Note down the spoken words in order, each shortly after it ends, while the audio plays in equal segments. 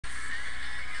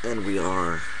And we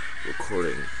are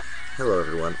recording. Hello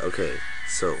everyone. Okay,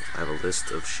 so I have a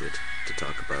list of shit to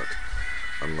talk about,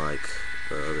 unlike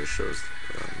the other shows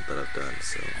that I've done.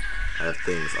 So I have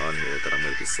things on here that I'm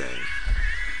going to be saying.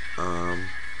 Um,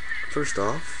 First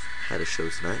off, had a show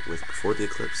tonight with Before the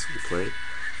Eclipse we played,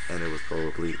 and it was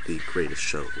probably the greatest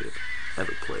show we've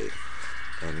ever played.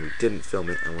 And we didn't film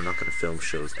it, and we're not going to film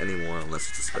shows anymore unless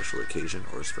it's a special occasion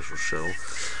or a special show,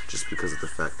 just because of the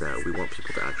fact that we want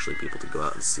people to actually be able to go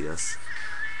out and see us,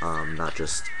 not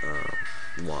just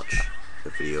watch a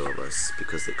video of us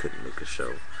because they couldn't make a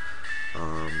show.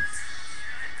 Um,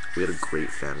 we had a great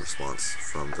fan response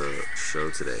from the show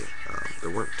today.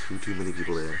 There weren't too many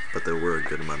people there, but there were a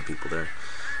good amount of people there,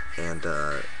 and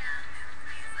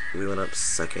we went up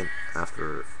second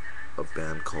after a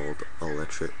band called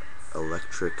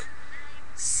Electric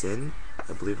Sin,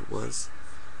 I believe it was.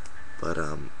 But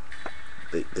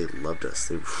they loved us.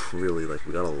 They really, like,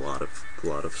 we got a lot of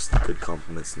good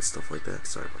compliments and stuff like that.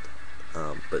 Sorry about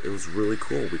that. But it was really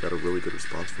cool. We got a really good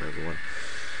response from everyone,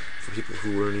 from people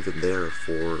who weren't even there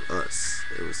for us.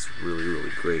 It was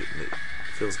really great, and it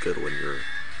feels good when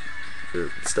your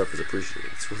stuff is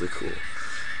appreciated. It's really cool.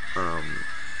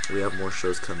 We have more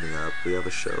shows coming up. We have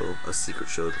a secret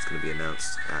show that's going to be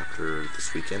announced after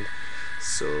this weekend.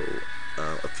 So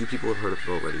a few people have heard of it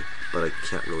already, but I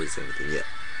can't really say anything yet.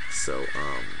 So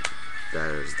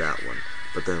there's that one.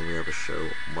 But then we have a show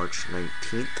March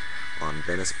 19th on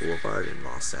Venice Boulevard in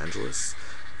Los Angeles,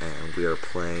 and we are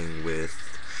playing with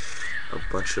a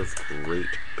bunch of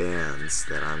great bands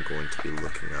that I'm going to be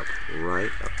looking up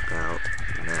right about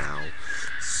now,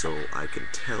 so I can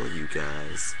tell you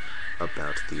guys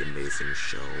about the amazing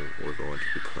show we're going to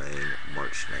be playing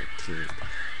March 19th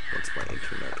once my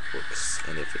internet works,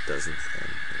 and if it doesn't, then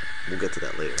we'll get to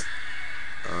that later.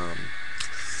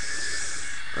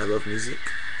 I love music,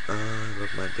 I love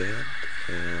my band,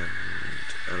 and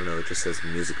I don't know, it just says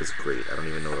music is great. I don't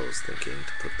even know what I was thinking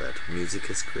to put that. Music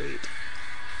is great.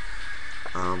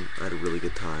 I had a really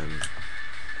good time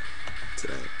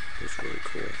today. It was really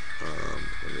cool.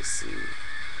 Let me see.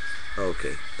 Oh,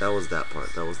 okay, that was that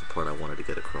part. That was the part I wanted to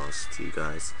get across to you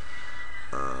guys.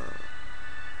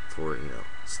 For,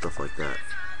 stuff like that.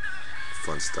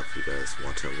 Fun stuff you guys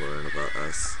want to learn about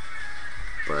us.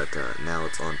 But now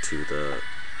it's on to the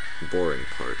boring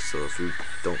part. So if you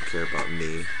don't care about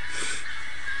me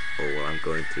or what I'm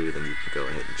going through, then you can go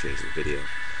ahead and change the video.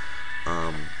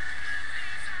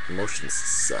 Emotions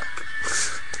suck.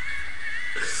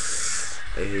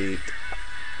 I hate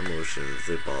emotions.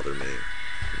 They bother me.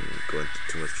 I'm going through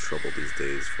too much trouble these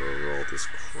days for all this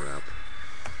crap.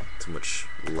 Too much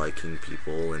liking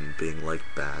people and being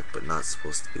liked back, but not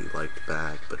supposed to be liked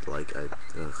back, but like,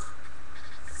 ugh.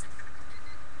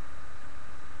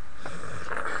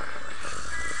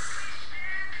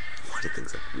 Why do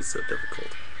things have to be so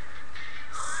difficult?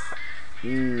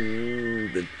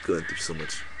 Been going through so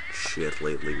much shit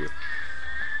lately with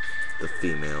the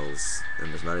females,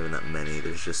 and there's not even that many.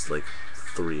 There's just like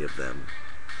 3 of them,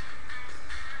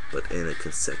 but in a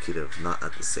consecutive, not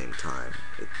at the same time.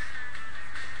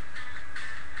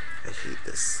 I hate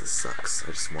this. This sucks.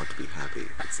 I just want to be happy.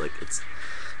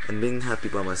 And being happy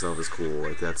by myself is cool.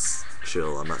 Like, that's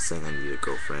chill. I'm not saying I need a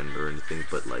girlfriend or anything,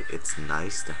 but like, it's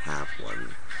nice to have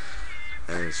one.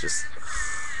 And it's just,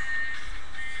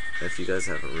 if you guys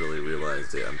haven't really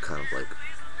realized it, I'm kind of like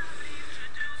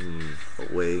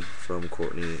away from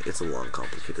Courtney. It's a long,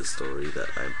 complicated story that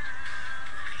I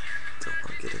don't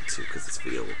want to get into because this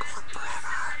video will go on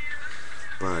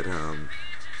forever. But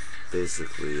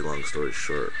basically, long story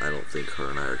short, I don't think her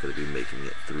and I are going to be making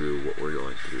it through what we're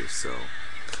going through. So,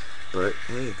 but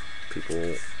hey,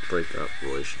 people break up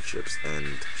relationships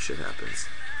and shit happens.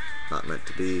 Not meant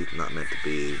to be, not meant to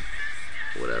be,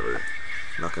 whatever.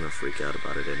 I'm not going to freak out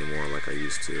about it anymore like I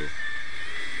used to.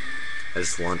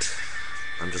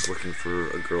 I'm just looking for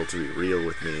a girl to be real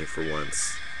with me for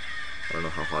once. I don't know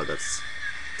how hard that's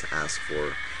to ask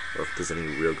for, or if there's any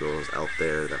real girls out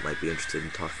there that might be interested in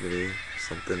talking to me or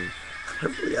something.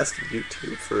 I'm really asking you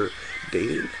too for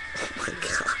dating. Oh my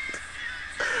god.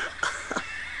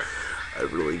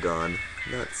 I've really gone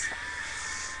nuts.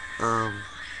 My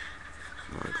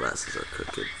glasses are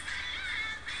crooked.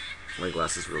 My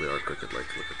glasses really are crooked.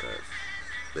 Like, look at that.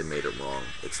 They made them wrong.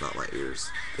 It's not my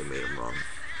ears. They made them wrong.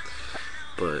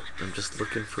 But I'm just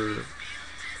looking for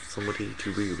somebody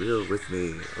to be real with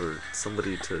me, or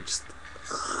somebody to just,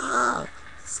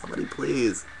 somebody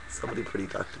please, somebody pretty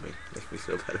talk to me, make me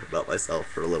feel better about myself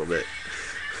for a little bit,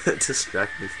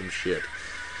 distract me from shit,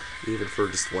 even for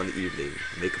just one evening,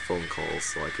 make a phone call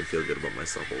so I can feel good about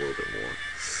myself a little bit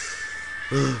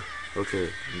more. Okay,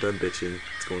 I'm done bitching,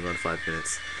 it's going on 5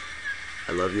 minutes.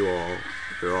 I love you all.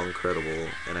 You're all incredible,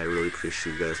 and I really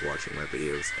appreciate you guys watching my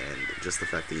videos, and just the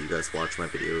fact that you guys watch my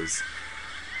videos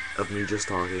of me just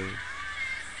talking.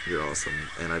 You're awesome,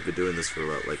 and I've been doing this for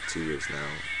about like 2 years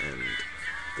now, and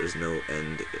there's no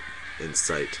end in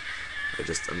sight.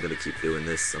 I'm gonna keep doing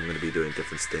this. I'm gonna be doing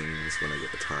different things when I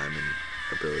get the time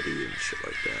and ability and shit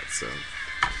like that. So,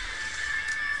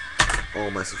 all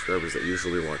my subscribers that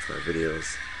usually watch my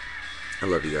videos, I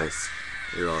love you guys.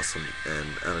 You're awesome, and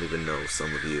I don't even know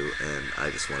some of you, and I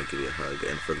just want to give you a hug.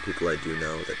 And for the people I do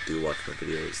know that do watch my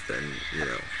videos, then, you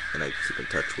know, and I keep in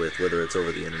touch with, whether it's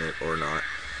over the internet or not,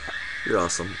 you're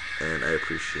awesome, and I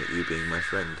appreciate you being my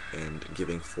friend and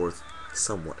giving forth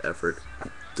somewhat effort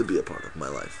to be a part of my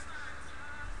life.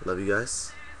 Love you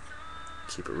guys.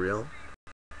 Keep it real.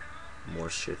 More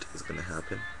shit is gonna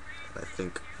happen. And I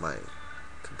think my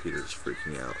computer's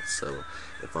freaking out, so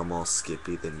if I'm all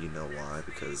skippy, then you know why,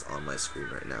 because on my screen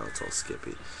right now it's all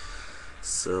skippy.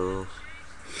 So,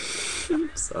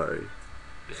 sorry.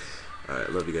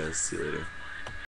 Alright, love you guys. See you later.